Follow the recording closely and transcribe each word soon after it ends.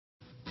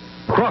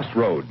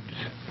Crossroads.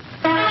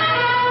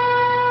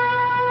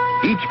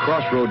 Each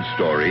Crossroads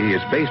story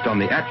is based on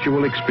the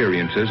actual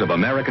experiences of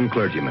American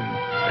clergymen,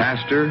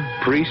 pastor,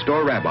 priest,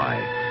 or rabbi,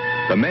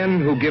 the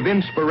men who give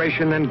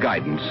inspiration and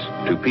guidance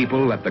to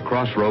people at the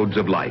crossroads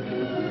of life.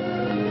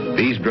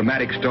 These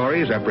dramatic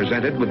stories are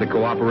presented with the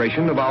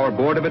cooperation of our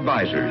Board of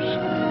Advisors,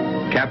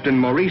 Captain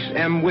Maurice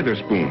M.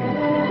 Witherspoon,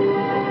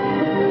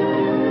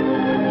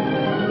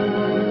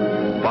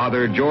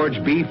 Father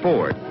George B.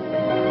 Ford,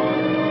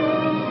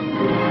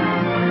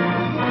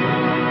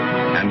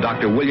 and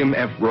Dr. William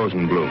F.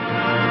 Rosenblum.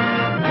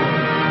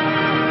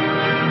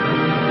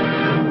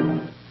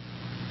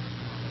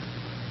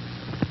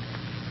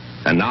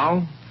 And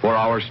now for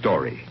our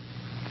story.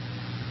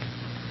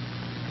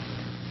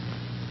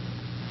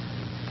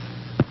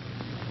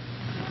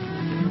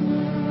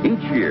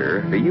 Each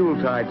year, the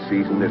Yuletide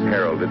season is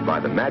heralded by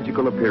the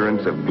magical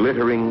appearance of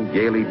glittering,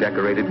 gaily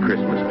decorated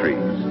Christmas trees.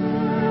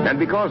 And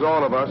because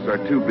all of us are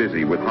too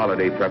busy with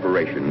holiday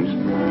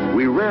preparations,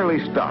 we rarely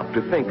stop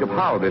to think of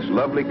how this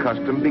lovely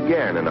custom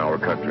began in our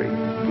country.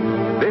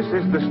 This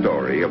is the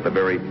story of the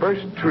very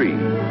first tree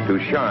to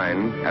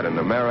shine at an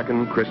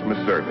American Christmas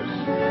service.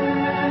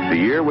 The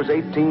year was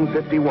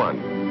 1851,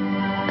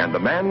 and the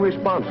man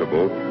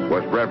responsible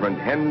was Reverend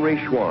Henry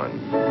Schwan,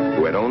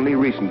 who had only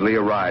recently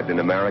arrived in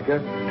America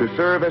to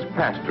serve as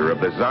pastor of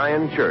the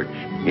Zion Church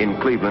in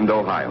Cleveland,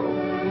 Ohio.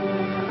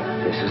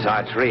 This is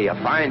our tree, a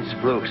fine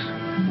spruce.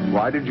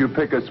 Why did you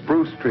pick a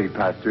spruce tree,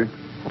 Pastor?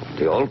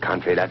 The old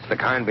country, that's the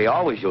kind we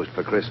always used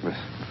for Christmas.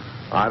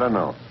 I don't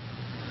know.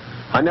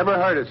 I never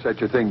heard of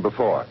such a thing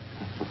before.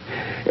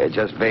 Yeah,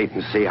 just wait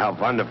and see how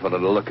wonderful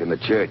it'll look in the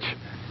church.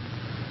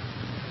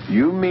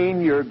 You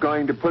mean you're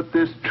going to put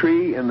this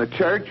tree in the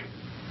church?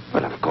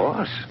 Well, of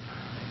course.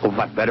 Well,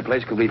 what better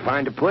place could we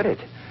find to put it?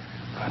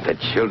 The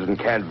children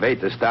can't wait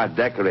to start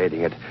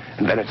decorating it.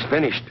 And when it's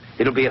finished,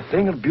 it'll be a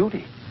thing of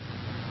beauty.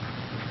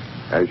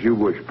 As you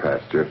wish,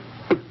 Pastor.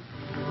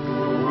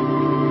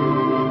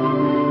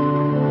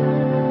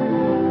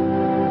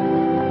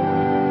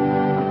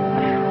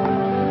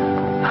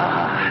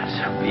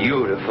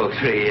 Beautiful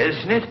tree,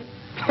 isn't it?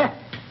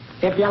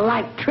 If you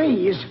like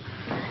trees. It's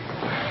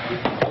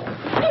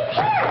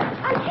here!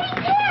 A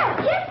tree's here!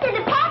 Just as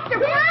the pastor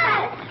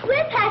brought.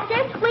 Where,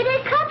 Pastor? Where did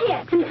it come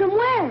here? And from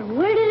where?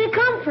 Where did it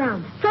come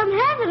from? From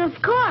heaven,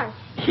 of course.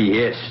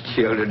 Yes,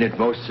 children, it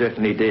most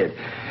certainly did.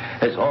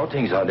 As all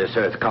things on this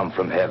earth come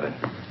from heaven.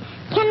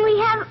 Can we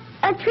have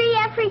a tree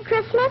every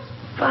Christmas?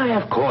 Why,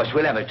 of course,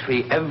 we'll have a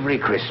tree every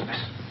Christmas.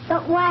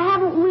 But why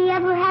haven't we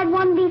ever had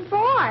one before?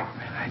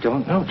 I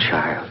don't know,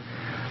 child.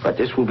 But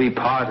this will be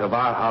part of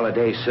our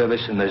holiday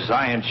service in the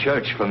Zion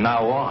Church from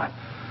now on.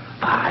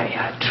 Why,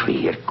 a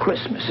tree at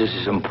Christmas is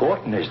as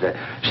important as the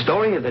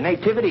story of the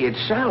Nativity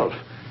itself,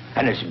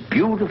 and as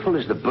beautiful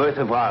as the birth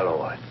of our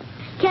Lord.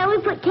 Can we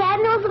put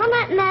candles on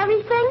it and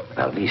everything?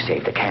 Well, we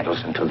save the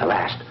candles until the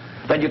last.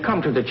 Then you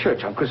come to the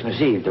church on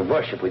Christmas Eve to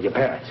worship with your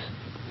parents.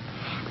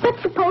 But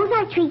suppose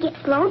our tree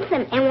gets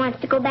lonesome and wants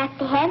to go back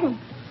to heaven.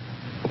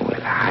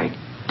 Well, I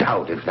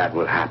doubt if that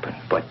will happen,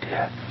 but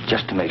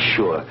just to make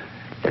sure,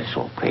 let's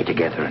all pray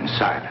together in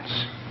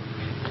silence.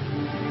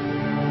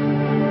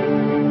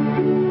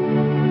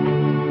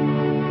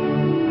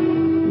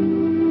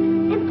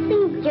 And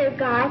please, dear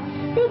God,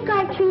 make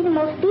our tree the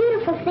most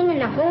beautiful thing in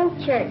the whole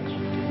church.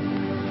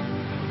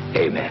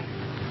 Amen.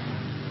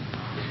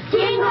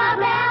 Jingle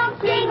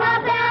bells, jingle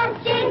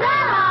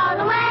all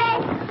the way.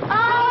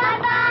 Oh, what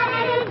fun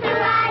it is to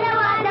ride a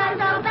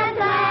one-horse open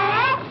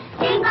sleigh.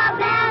 Jingle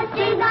bells,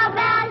 jingle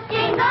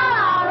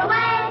all the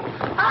way.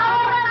 Oh,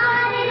 what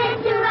fun it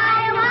is to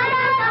ride a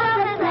one-horse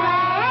open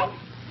sleigh.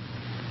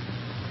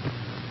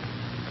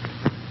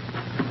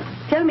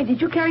 Tell me,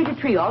 did you carry the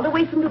tree all the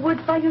way from the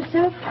woods by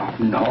yourself?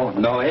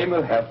 No,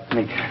 Emil helped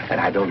me. And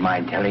I don't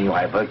mind telling you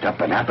I worked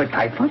up an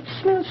appetite, for it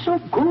smells so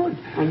good.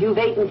 And you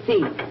wait and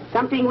see.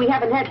 Something we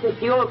haven't had since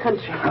the old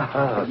country.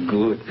 Ah,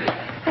 good.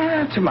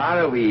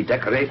 Tomorrow we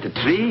decorate the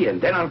tree,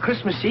 and then on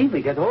Christmas Eve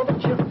we get all the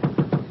children.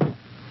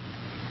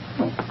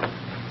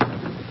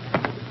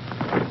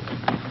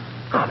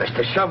 Oh,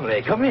 Mr.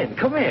 Shumley, come in.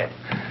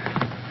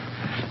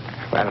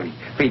 Well,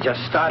 we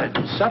just started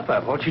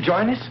supper. Won't you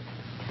join us?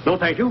 No,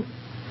 thank you.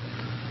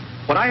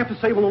 What I have to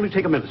say will only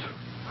take a minute.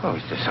 Oh,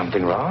 is there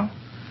something wrong?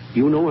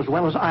 You know as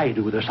well as I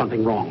do there's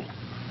something wrong.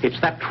 It's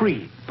that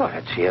tree. But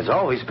the tree has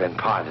always been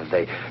part of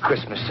the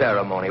Christmas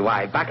ceremony.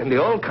 Why, back in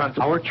the old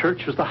country... Our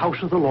church is the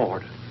house of the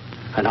Lord,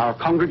 and our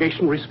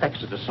congregation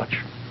respects it as such.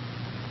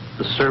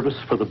 The service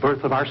for the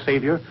birth of our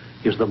Savior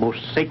is the most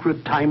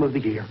sacred time of the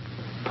year.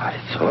 But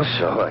it's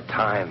also a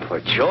time for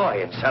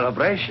joy and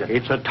celebration.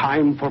 It's a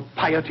time for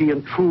piety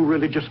and true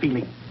religious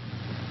feeling.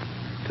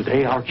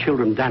 Today our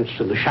children dance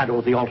in the shadow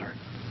of the altar.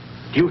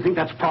 Do you think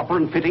that's proper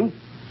and fitting?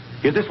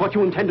 Is this what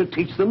you intend to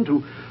teach them,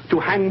 to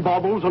hang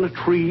baubles on a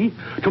tree,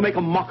 to make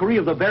a mockery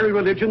of the very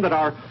religion that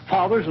our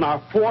fathers and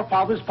our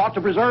forefathers fought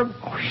to preserve?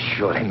 Oh,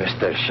 surely,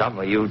 Mr.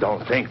 Shumley, you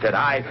don't think that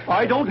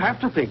I don't have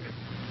to think.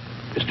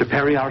 Mr.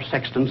 Perry, our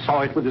sexton,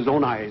 saw it with his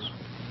own eyes.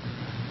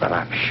 But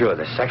I'm sure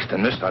the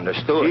sexton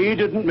misunderstood. He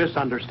didn't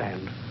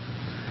misunderstand.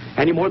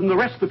 any more than the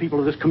rest of the people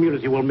of this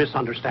community will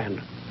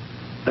misunderstand.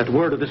 Let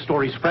word of this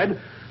story spread,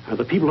 and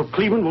the people of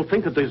Cleveland will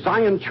think that the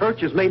Zion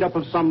Church is made up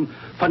of some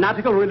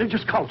fanatical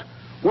religious cult,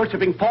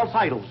 worshipping false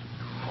idols.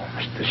 Oh,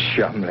 Mr.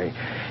 Schumley,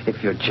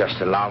 if you'll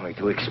just allow me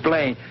to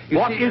explain...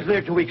 What is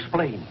there to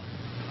explain?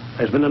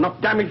 There's been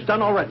enough damage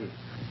done already.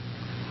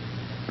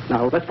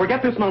 Now, let's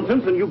forget this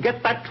nonsense and you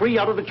get that tree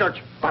out of the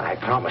church. But I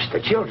promised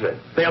the children.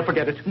 They'll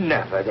forget it.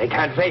 Never. They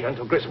can't wait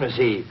until Christmas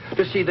Eve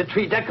to see the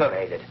tree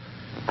decorated.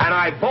 And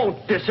I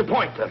won't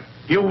disappoint them.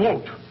 You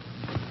won't.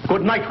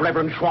 Good night,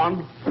 Reverend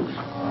Schwan.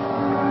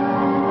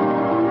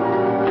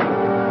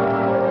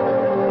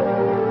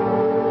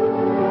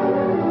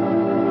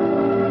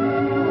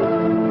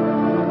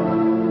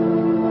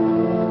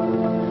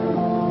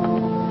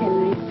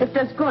 Henry, if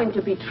there's going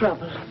to be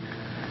trouble.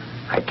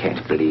 I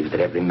can't believe that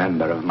every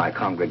member of my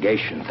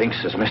congregation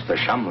thinks as Mr.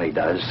 Schumley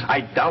does.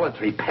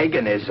 Idolatry,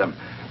 paganism.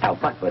 Now,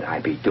 what would I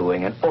be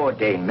doing, an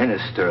ordained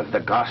minister of the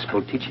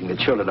gospel, teaching the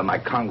children of my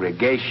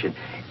congregation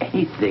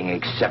anything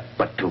except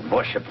but to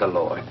worship the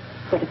Lord?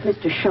 But if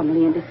Mr.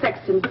 Schumley and the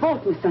sexton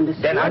both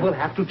misunderstood... Then I will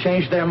have to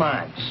change their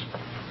minds.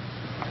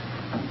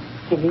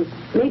 Henry,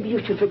 maybe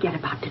you should forget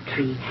about the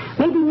tree.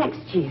 Maybe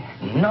next year.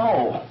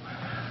 No.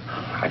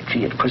 Our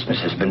tree at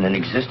Christmas has been in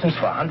existence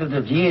for hundreds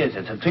of years.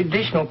 It's a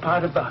traditional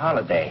part of the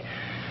holiday.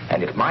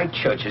 And if my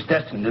church is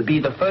destined to be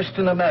the first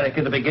in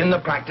America to begin the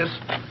practice,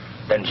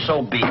 then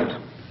so be it.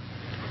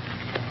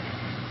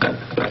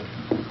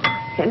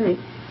 Henry,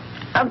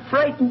 I'm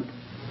frightened.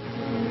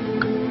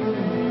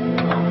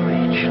 Oh,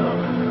 Rachel.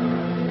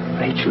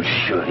 Rachel,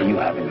 surely you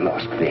haven't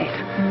lost faith.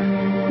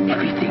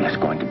 Everything is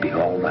going to be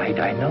all right.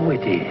 I know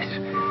it is.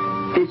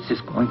 This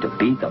is going to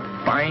be the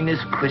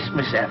finest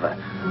Christmas ever.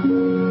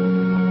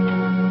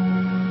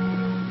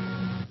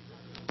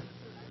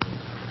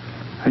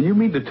 And you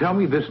mean to tell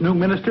me this new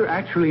minister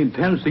actually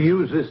intends to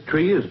use this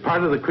tree as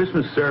part of the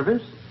Christmas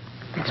service?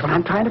 That's what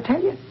I'm trying to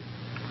tell you.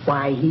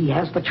 Why, he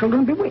has the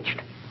children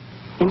bewitched.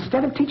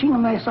 Instead of teaching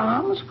them their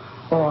psalms,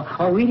 or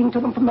reading to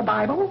them from the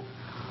Bible,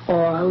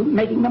 or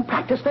making them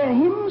practice their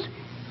hymns,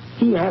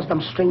 he has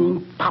them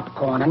stringing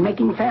popcorn and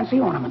making fancy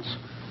ornaments.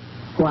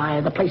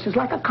 Why, the place is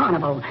like a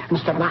carnival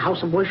instead of a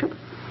house of worship.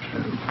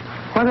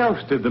 What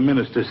else did the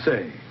minister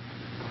say?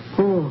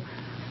 Oh,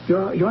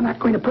 you're not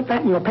going to put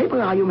that in your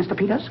paper, are you, Mr.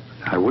 Peters?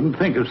 I wouldn't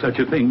think of such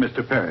a thing,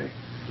 Mr. Perry.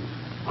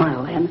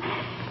 Well, then,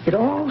 it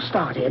all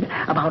started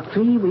about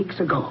 3 weeks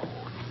ago.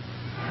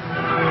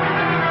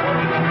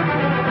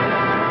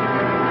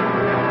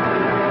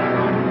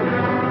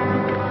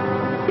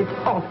 It's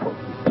awful.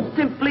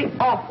 Simply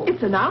awful.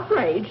 It's an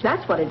outrage.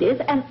 That's what it is,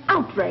 an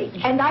outrage.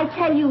 And I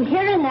tell you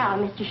here and now,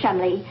 Mr.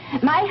 Schumley,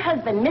 my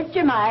husband,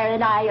 Mr. Meyer,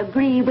 and I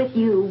agree with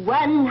you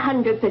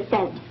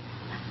 100%.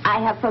 I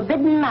have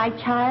forbidden my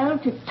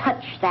child to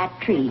touch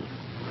that tree.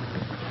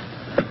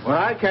 What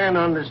I can't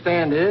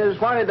understand is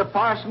why the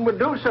parson would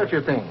do such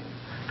a thing,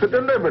 to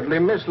deliberately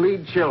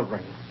mislead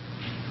children.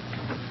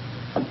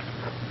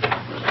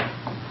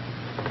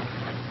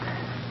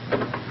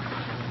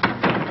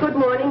 Good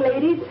morning,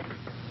 ladies.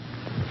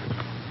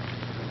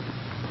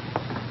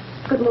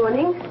 Good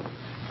morning.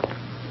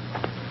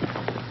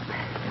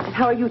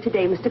 How are you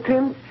today, Mr.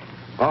 Crims?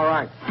 All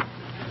right.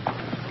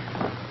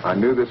 I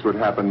knew this would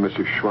happen,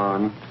 Mrs.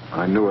 Schwan.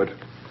 I knew it.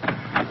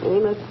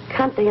 Amos,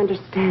 can't they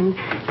understand?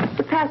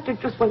 The pastor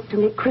just wants to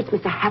make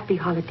Christmas a happy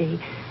holiday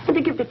and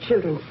to give the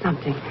children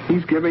something.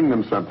 He's giving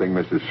them something,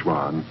 Mrs.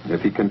 Schwan.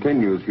 If he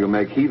continues, he'll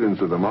make heathens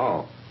of them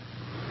all.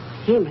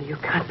 Himmel, you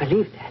can't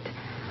believe that.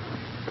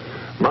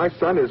 My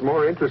son is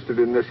more interested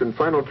in this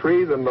infernal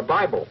tree than the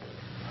Bible.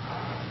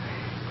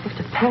 If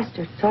the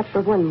pastor thought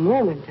for one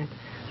moment that...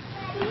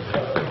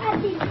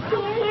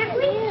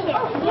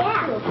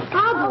 Yeah.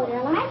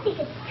 I think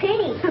it's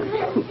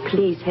pretty.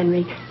 Please,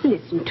 Henry,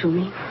 listen to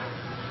me.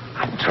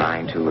 I'm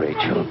trying to,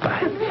 Rachel,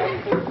 but...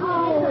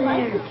 Oh,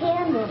 there's a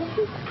candle.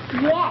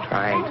 Yes.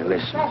 Trying to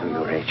listen to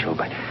you, Rachel,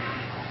 but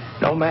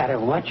no matter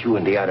what you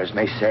and the others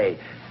may say,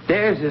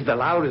 theirs is the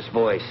loudest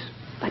voice.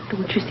 But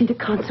don't you see the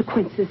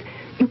consequences?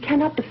 You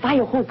cannot defy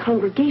a whole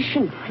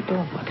congregation. I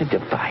don't want to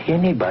defy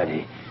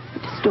anybody.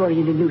 The story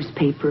in the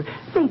newspaper.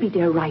 Maybe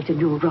they're right and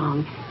you're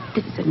wrong.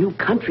 This is a new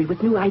country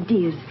with new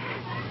ideas.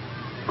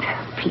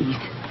 Please,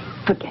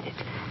 forget it.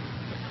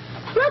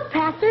 Look,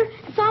 Pastor,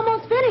 it's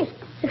almost finished,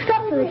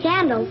 except for the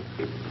candles.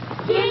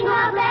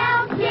 Jingle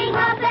bells, jingle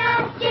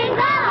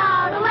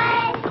all the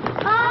way.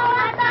 Oh,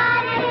 what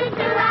fun it is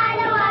to ride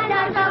a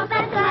one-horse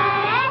open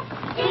sleigh.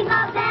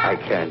 Jingle bells. I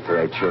can't,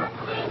 Rachel.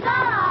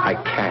 I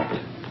can't.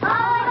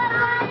 Oh, what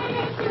fun it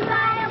is to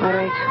ride a All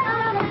right.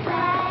 one-horse open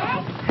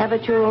sleigh. Have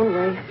it your own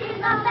way.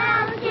 Jingle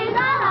bells,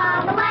 jingle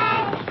all the way.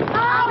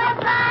 Oh, what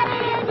fun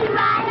it is to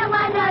ride a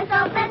one-horse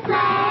open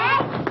sleigh.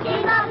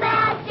 Jingle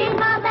bells,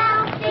 jingle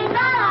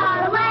all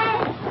the way.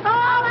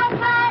 Oh, what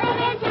fun it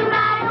is to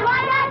ride a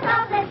one-horse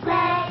open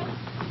sleigh.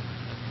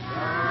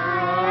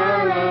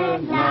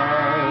 Silent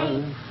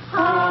night,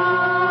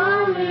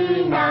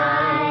 holy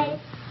night,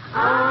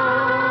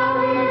 all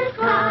is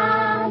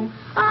calm,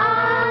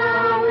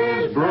 all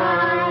is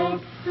bright,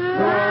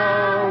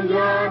 round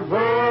your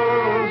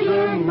virgin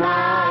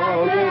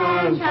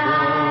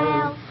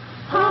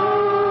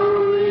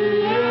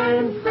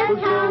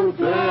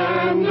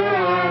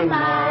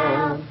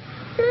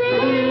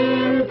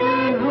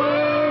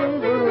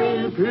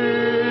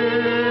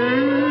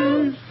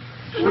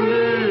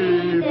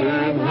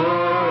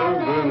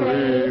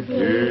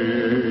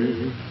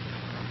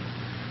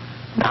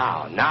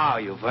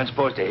weren't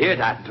supposed to hear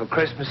that until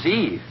Christmas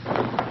Eve.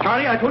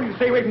 Charlie, I told you to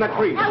stay away from that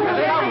tree.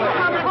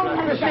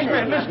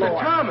 Mr.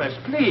 Thomas,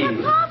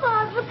 please.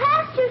 Papa, the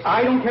pastor said...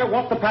 I don't care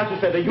what the pastor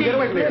said. You get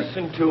away from here.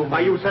 Listen to me. Why,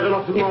 you said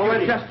enough to them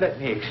already. Just let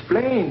me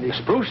explain. The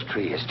spruce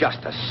tree is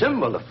just a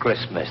symbol of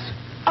Christmas.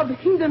 Of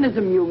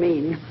heathenism, you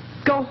mean?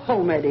 Go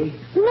home, Eddie.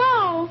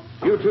 No.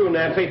 You too,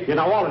 Nancy. You're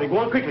now already. Go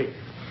on quickly.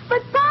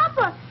 But,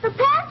 Papa, the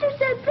pastor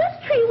said this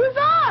tree was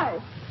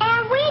ours.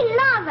 And we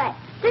love it.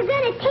 They're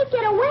going to take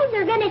it away.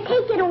 They're going to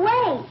take it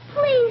away.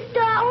 Please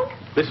don't.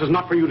 This is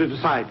not for you to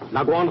decide.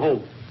 Now go on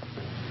home.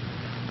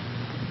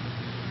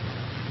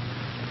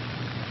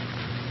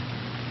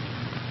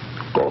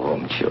 Go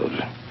home,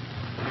 children.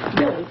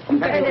 Get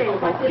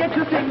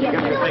your things. Yes,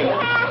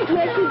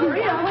 you do.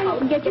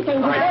 Get your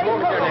things.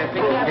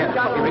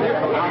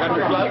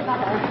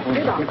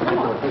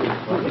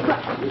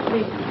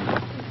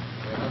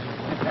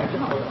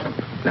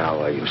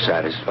 Now, are you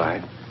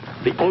satisfied?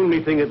 The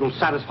only thing that will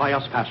satisfy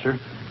us, Pastor,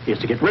 is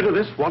to get rid of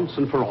this once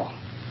and for all.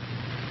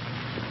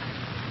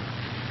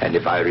 And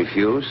if I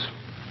refuse?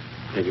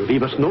 Then you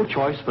leave us no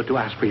choice but to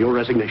ask for your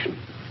resignation.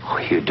 Oh,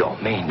 you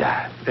don't mean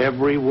that.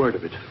 Every word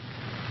of it.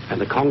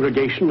 And the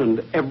congregation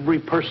and every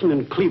person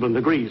in Cleveland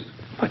agrees.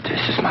 But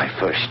this is my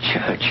first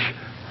church.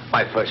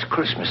 My first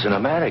Christmas in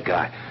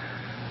America.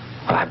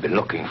 I've been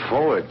looking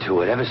forward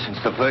to it ever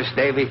since the first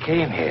day we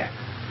came here.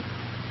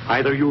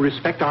 Either you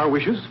respect our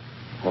wishes,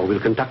 or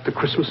we'll conduct the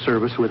Christmas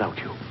service without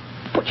you.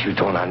 But you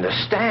don't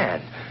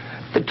understand.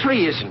 The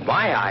tree isn't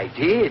my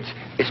idea.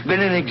 It's been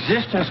in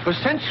existence for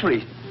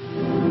centuries.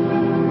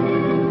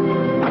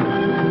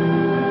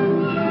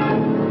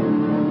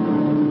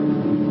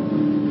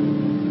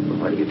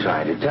 What are you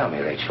trying to tell me,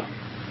 Rachel?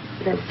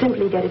 That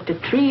simply that if the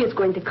tree is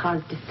going to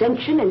cause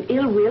dissension and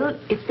ill will,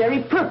 its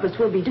very purpose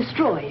will be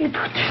destroyed.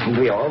 But didn't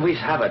we always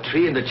have a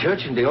tree in the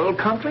church in the old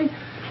country?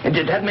 And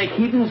did that make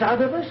heathens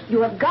out of us?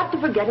 You have got to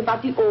forget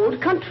about the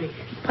old country.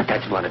 But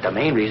that's one of the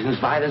main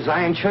reasons why the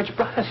Zion Church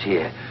brought us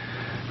here.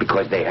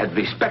 Because they had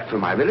respect for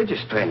my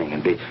religious training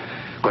and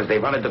because they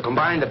wanted to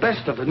combine the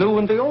best of the new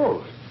and the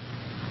old.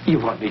 You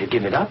want me to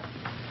give it up?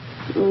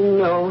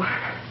 No.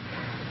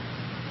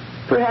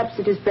 Perhaps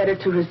it is better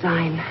to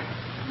resign.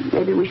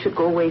 Maybe we should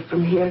go away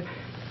from here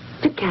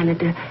to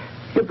Canada.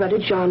 Your brother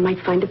John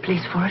might find a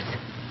place for us.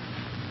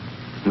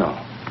 No.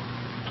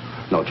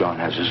 No, John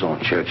has his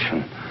own church,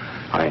 and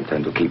I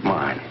intend to keep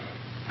mine.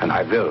 And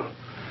I will.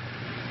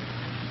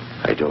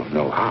 I don't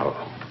know how,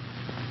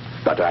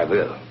 but I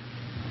will.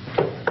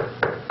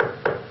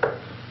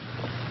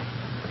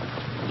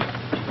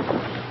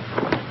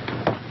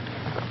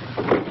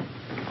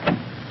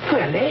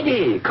 Well,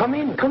 lady, come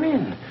in, come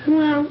in.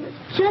 Well,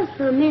 just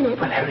for a minute.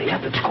 Well, hurry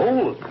up, it's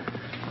cold.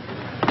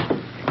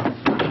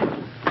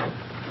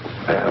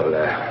 Well,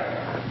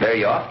 where are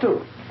you off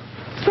to?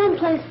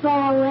 Someplace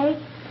far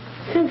away.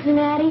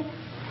 Cincinnati.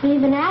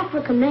 Even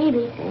Africa,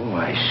 maybe. Oh,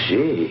 I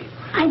see.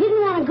 I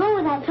didn't want to go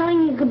without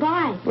telling you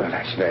goodbye. Well,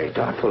 that's very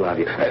thoughtful of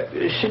you.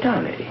 Sit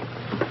down, lady.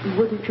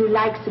 Wouldn't you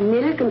like some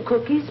milk and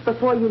cookies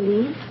before you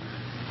leave?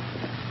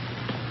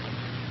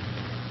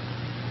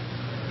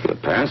 Your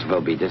parents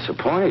will be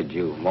disappointed.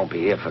 You won't be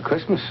here for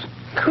Christmas.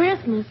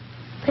 Christmas?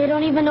 They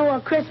don't even know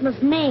what Christmas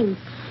means.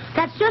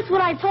 That's just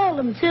what I told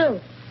them, too.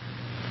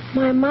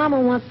 My mama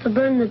wants to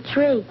burn the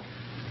tree.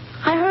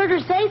 I heard her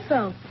say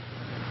so.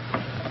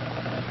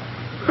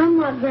 I'm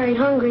not very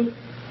hungry,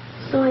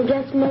 so I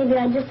guess maybe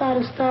I just ought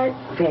to start.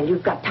 Well,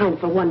 you've got time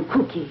for one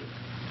cookie.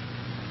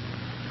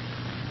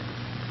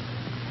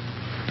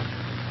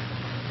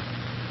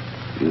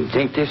 You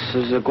think this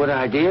is a good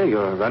idea?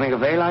 You're running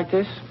away like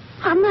this?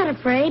 I'm not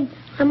afraid.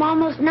 I'm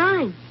almost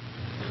 9.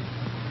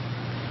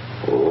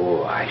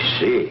 Oh, I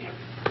see.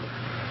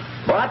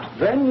 But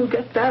when you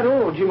get that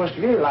old, you must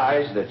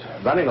realize that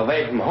running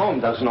away from home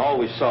doesn't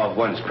always solve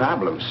one's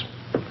problems.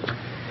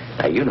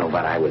 Now, you know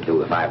what I would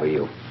do if I were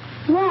you.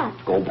 What?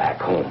 Go back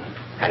home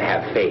and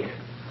have faith.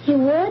 You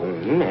would?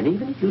 Mm-hmm. And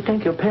even if you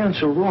think your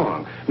parents are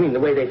wrong, I mean, the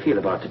way they feel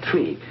about the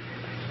tree,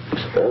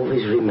 just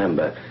always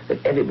remember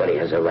that everybody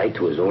has a right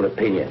to his own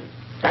opinion.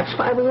 That's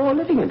why we're all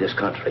living in this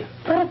country.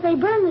 But if they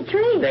burn the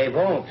tree... They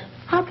won't.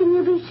 How can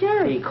you be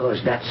sure?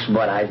 Because that's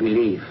what I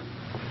believe.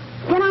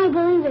 Then I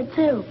believe it,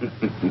 too.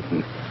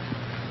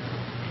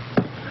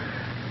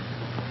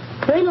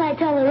 Wait till I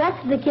tell the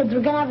rest of the kids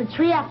we're going to have a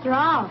tree after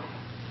all.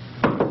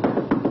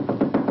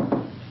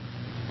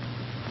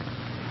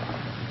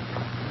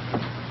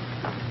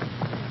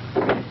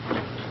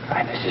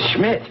 Hi, Mrs.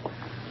 Schmidt.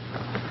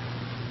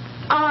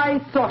 I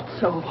thought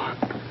so.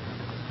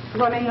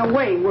 Running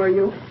away, were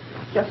you?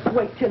 Just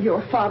wait till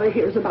your father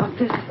hears about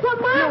this.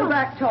 But, Mom... No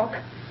back talk.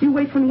 You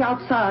wait from the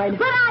outside.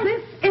 But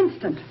This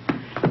instant.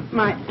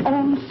 My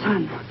own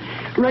son.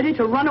 Ready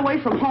to run away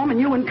from home, and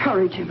you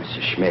encourage him.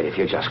 Mrs. Schmidt, if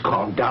you just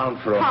calm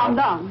down for a Calm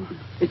moment. down.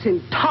 It's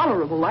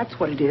intolerable, that's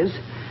what it is.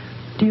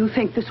 Do you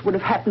think this would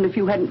have happened if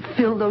you hadn't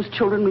filled those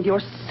children with your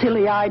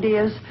silly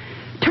ideas?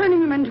 Turning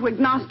them into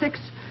agnostics?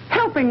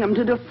 Helping them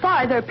to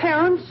defy their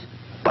parents?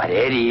 But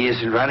Eddie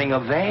isn't running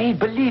away.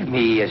 Believe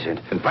me, he isn't.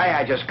 In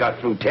fact, I just got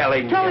through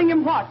telling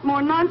him what?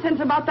 More nonsense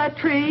about that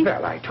tree?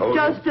 Well, I told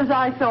him. Just as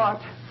I thought.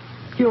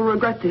 You'll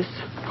regret this.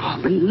 Oh,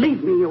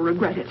 believe me, you'll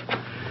regret it.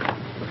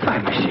 Why,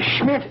 Mrs.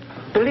 Schmidt,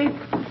 believe...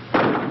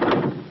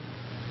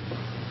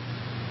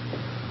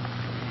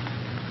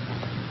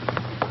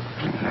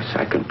 Unless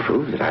I can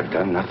prove that I've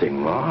done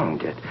nothing wrong,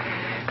 that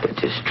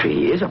this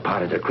tree is a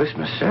part of the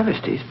Christmas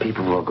service, these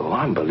people will go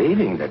on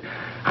believing that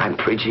I'm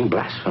preaching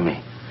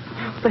blasphemy.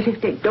 But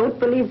if they don't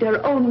believe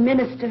their own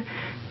minister,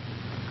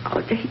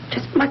 oh, they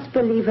just must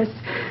believe us.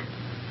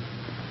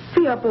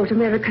 We are both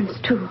Americans,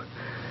 too.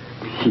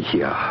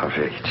 Yeah,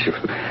 Rachel.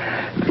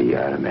 We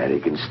are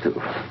Americans, too.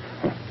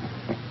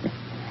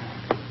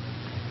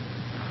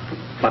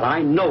 But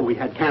I know we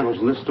had candles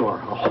in this store.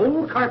 A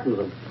whole carton of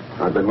them.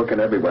 I've been looking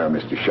everywhere,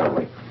 Mr.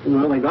 Shumley.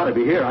 Well, they got to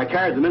be here. I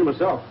carried them in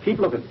myself. Keep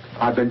looking.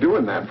 I've been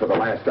doing that for the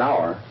last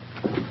hour.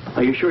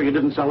 Are you sure you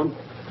didn't sell them?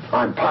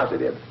 I'm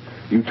positive.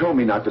 You told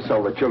me not to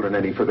sell the children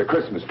any for the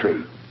Christmas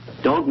tree.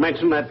 Don't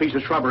mention that piece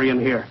of shrubbery in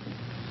here.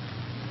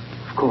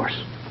 Of course.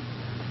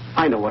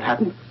 I know what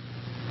happened.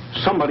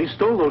 Somebody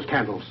stole those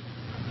candles.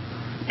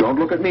 Don't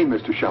look at me,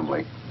 Mr.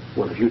 Shumley.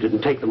 Well, if you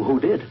didn't take them,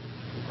 who did?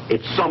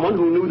 It's someone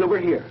who knew they were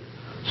here.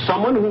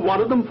 Someone who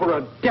wanted them for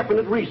a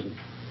definite reason.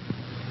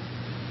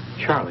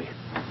 Charlie,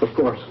 of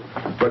course.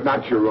 But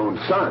not your own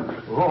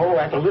son. Oh,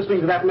 after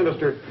listening to that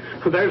minister,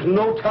 there's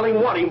no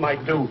telling what he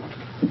might do.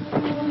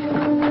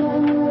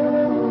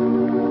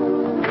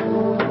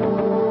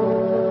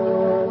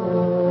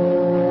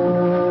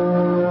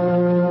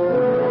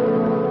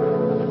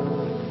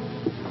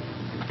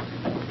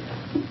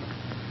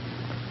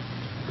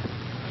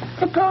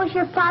 Suppose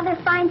your father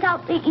finds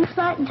out that you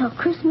slept until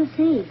Christmas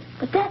Eve.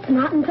 But that's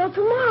not until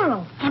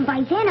tomorrow. And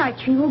by then our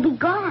tree will be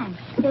gone.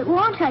 It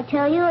won't, I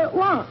tell you, it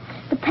won't.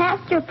 The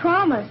pastor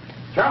promised.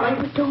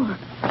 Charlie! The door.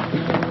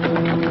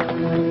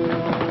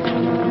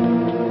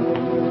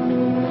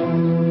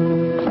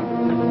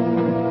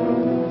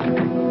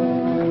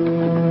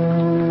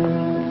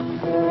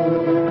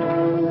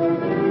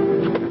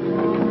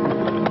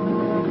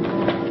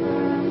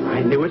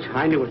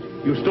 I knew it.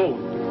 You stole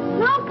them.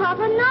 No,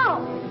 Papa,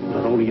 no.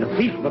 Not only a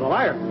thief, but a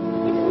liar.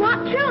 It's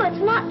not true.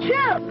 It's not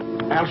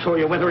true. I'll show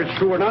you whether it's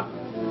true or not.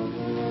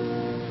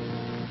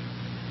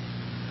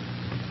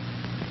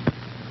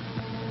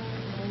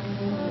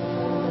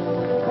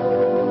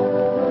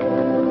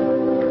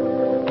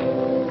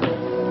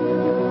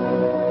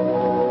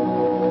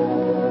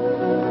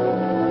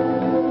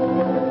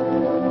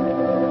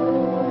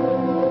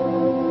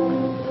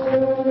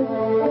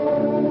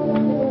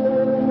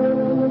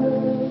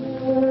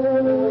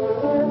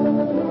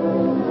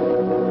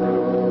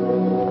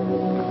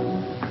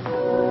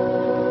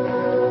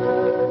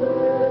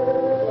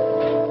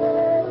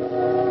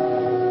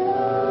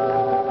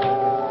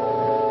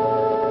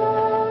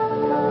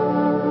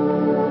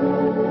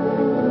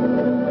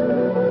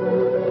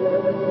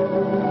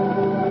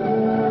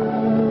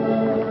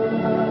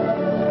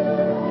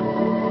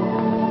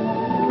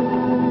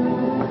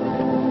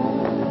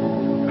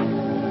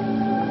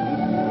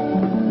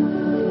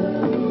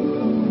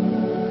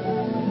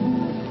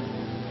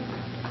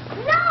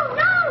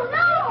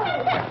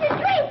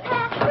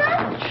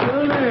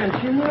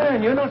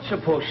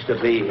 Supposed to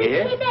be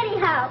here. Jid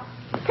anyhow.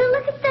 To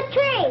look at the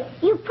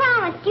tree. You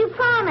promised. You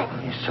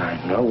promised. Yes,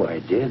 I know I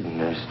did. And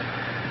there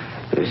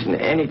isn't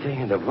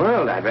anything in the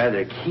world I'd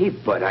rather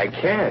keep, but I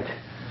can't.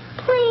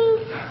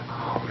 Please.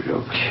 Oh,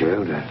 look,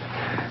 children.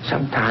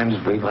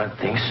 Sometimes we want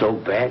things so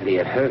badly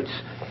it hurts.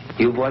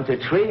 You want the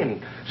tree,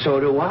 and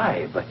so do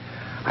I. But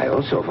I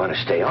also want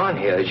to stay on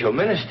here as your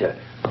minister.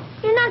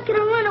 You're not going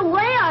to run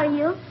away, are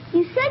you?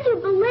 You said you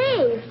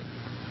believed.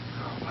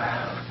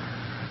 Well,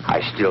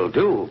 I still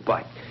do,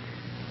 but...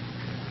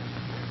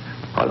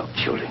 Oh, look,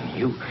 children,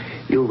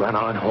 you run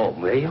on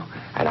home, will you?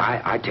 And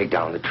I take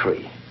down the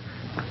tree.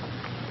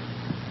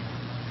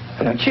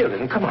 And now,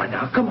 children, come on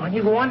now. Come on,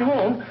 you go on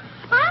home.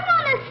 I'm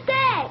going to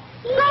stay.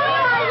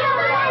 Yeah,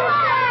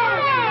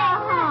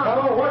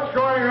 Oh, what's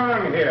going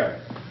on here?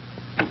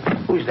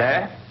 Who's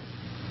there?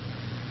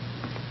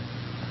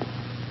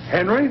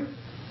 Henry?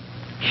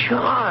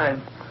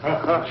 Sean.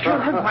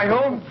 Sean, my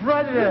own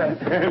brother.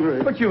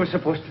 Henry. But you were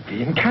supposed to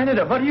be in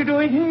Canada. What are you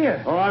doing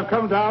here? Oh, I've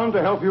come down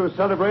to help you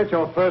celebrate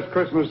your first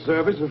Christmas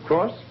service, of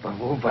course.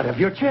 Oh, but of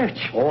your church.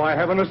 Oh, I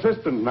have an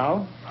assistant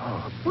now.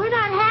 Oh. We're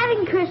not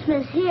having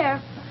Christmas here.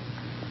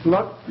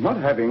 Not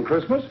having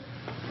Christmas?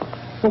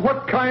 Well,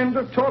 what kind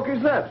of talk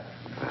is that?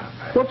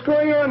 What's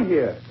going on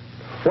here?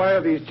 Why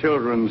are these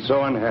children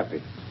so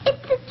unhappy?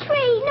 It's a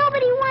tree.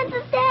 Nobody wants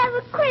us to have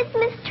a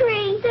Christmas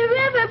tree. The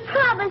river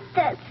promised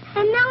us,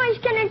 and now he's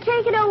going to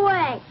take it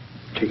away.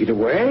 Take it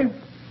away?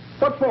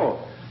 What for?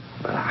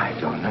 Well, I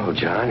don't know,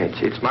 John.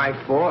 It's my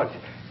fault.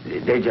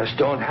 They just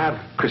don't have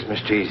Christmas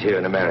trees here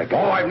in America.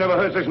 Oh, I've never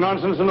heard such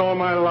nonsense in all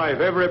my life.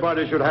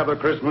 Everybody should have a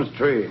Christmas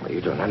tree. Well,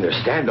 you don't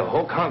understand. The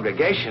whole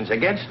congregation's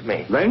against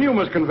me. Then you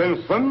must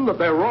convince them that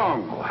they're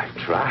wrong. Oh, I've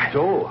tried.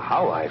 Oh,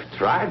 how I've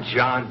tried,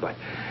 John, but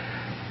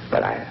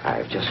But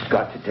I've just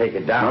got to take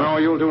it down. No,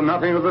 you'll do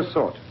nothing of the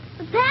sort.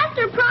 The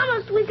pastor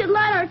promised we could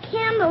light our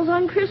candles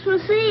on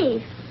Christmas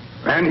Eve.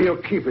 And he'll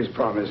keep his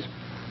promise.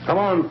 Come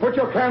on, put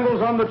your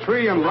candles on the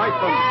tree and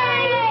light them.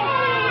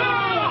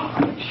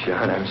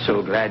 Sean, I'm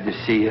so glad to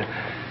see you.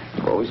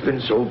 You've always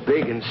been so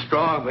big and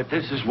strong, but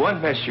this is one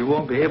mess you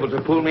won't be able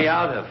to pull me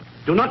out of.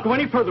 Do not go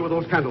any further with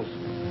those candles.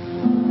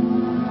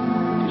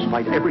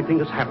 Despite everything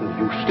that's happened,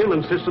 you still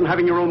insist on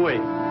having your own way.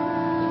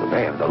 The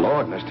way of the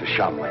Lord, Mr.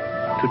 Shumway.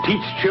 To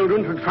teach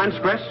children to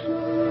transgress?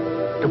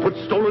 To put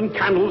stolen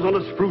candles on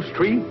a spruce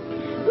tree?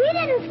 We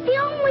didn't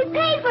steal them. We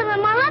paid for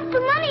them. I left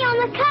the money on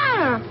the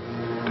counter.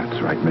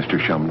 That's right, Mr.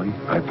 Shumway.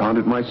 I found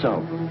it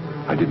myself.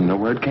 I didn't know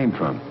where it came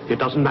from. It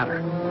doesn't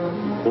matter.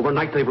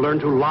 Overnight, they've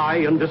learned to lie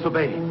and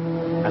disobey.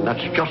 And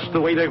that's just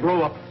the way they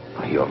grow up.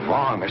 You're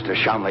wrong, Mr.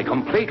 Shumway.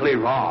 Completely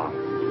wrong.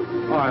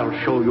 I'll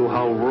show you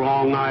how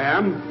wrong I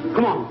am.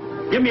 Come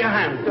on, give me a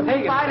hand.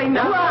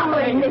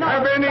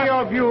 Have any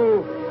of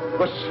you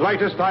the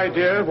slightest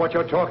idea what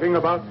you're talking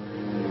about?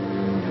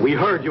 We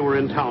heard you were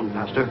in town,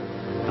 Pastor.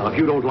 Now, if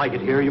you don't like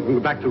it here, you can go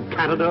back to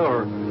Canada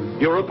or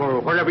Europe or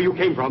wherever you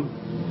came from.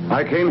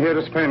 I came here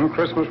to spend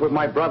Christmas with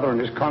my brother and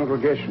his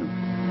congregation.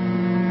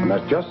 And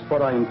that's just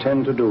what I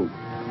intend to do.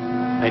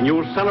 And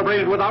you'll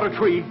celebrate it without a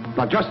tree?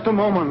 Now, just a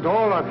moment,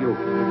 all of you.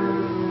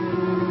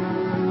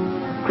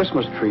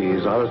 Christmas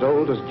trees are as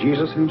old as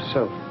Jesus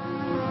himself.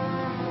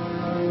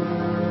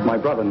 My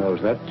brother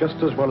knows that just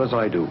as well as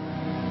I do.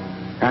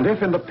 And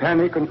if in the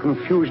panic and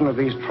confusion of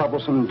these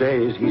troublesome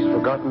days he's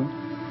forgotten,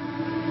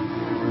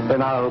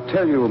 then I'll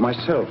tell you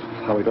myself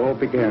how it all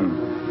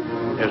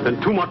began. There's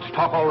been too much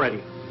talk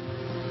already.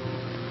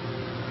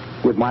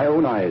 With my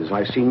own eyes,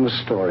 I've seen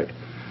the story,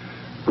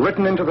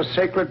 written into the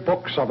sacred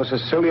books of a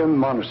Sicilian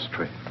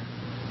monastery.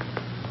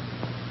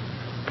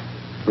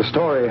 The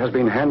story has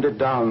been handed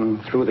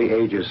down through the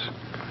ages,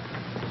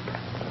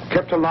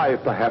 kept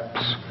alive, perhaps,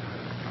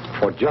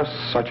 for just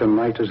such a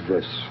night as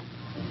this.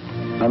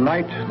 A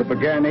night that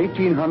began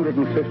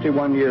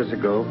 1,851 years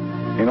ago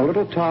in a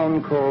little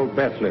town called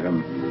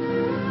Bethlehem,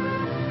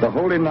 the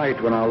holy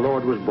night when our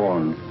Lord was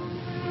born.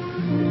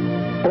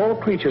 All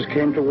creatures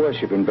came to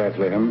worship in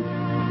Bethlehem,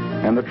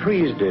 and the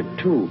trees did,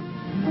 too.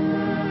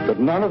 But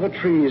none of the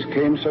trees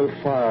came so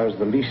far as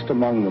the least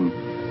among them,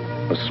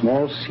 a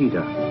small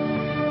cedar.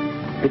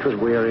 It was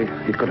weary.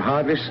 It could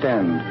hardly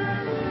stand.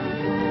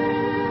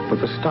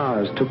 But the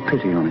stars took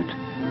pity on it.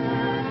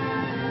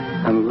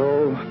 And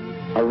lo,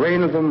 a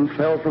rain of them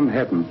fell from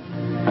heaven,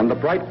 and the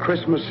bright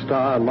Christmas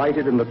star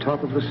lighted in the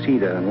top of the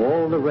cedar and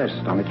all the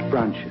rest on its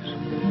branches.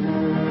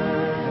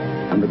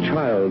 And the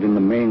child in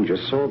the manger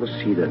saw the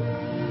cedar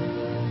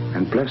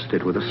and blessed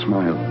it with a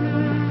smile.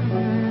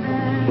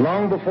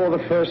 Long before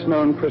the first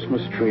known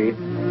Christmas tree,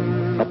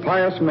 a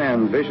pious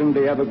man visioned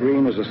the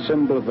evergreen as a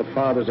symbol of the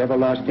Father's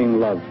everlasting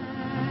love,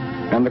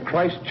 and the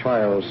Christ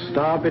child's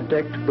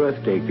star-bedecked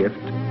birthday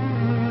gift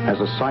as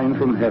a sign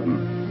from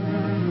heaven.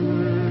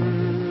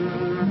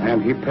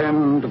 And he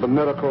penned the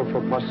miracle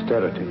for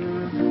posterity,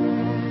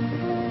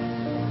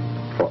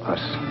 for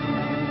us.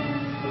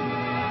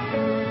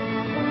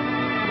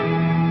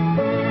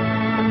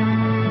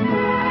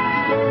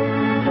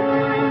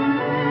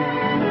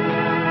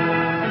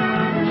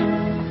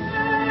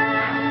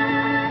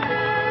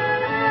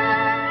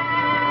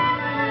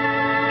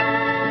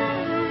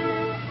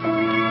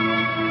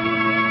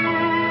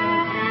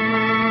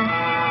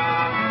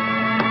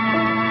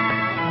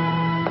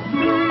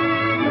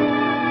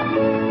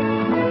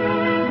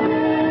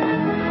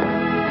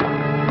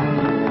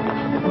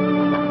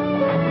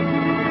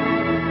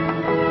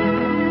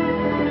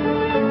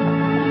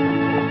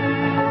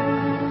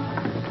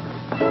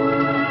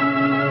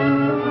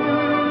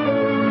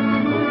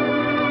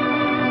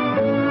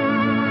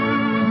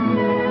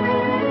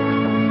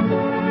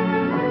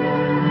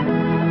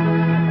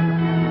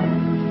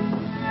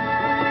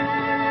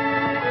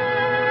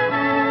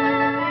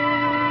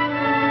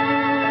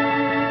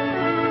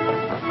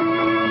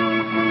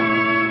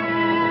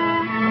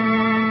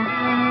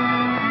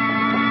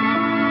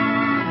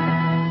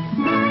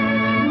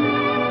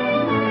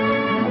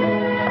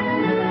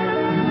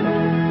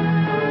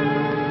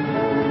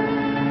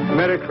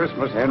 Merry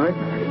Christmas, Henry.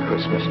 Merry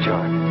Christmas,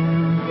 John.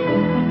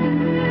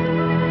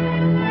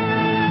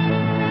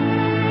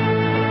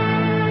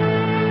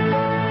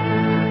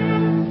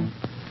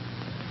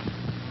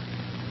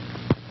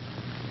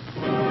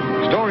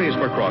 Stories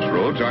for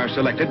Crossroads are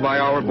selected by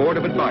our Board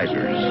of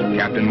Advisors,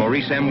 Captain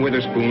Maurice M.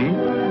 Witherspoon,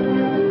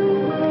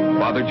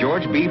 Father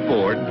George B.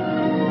 Ford,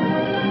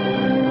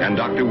 and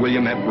Dr.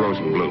 William F.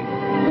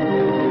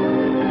 Rosenblum.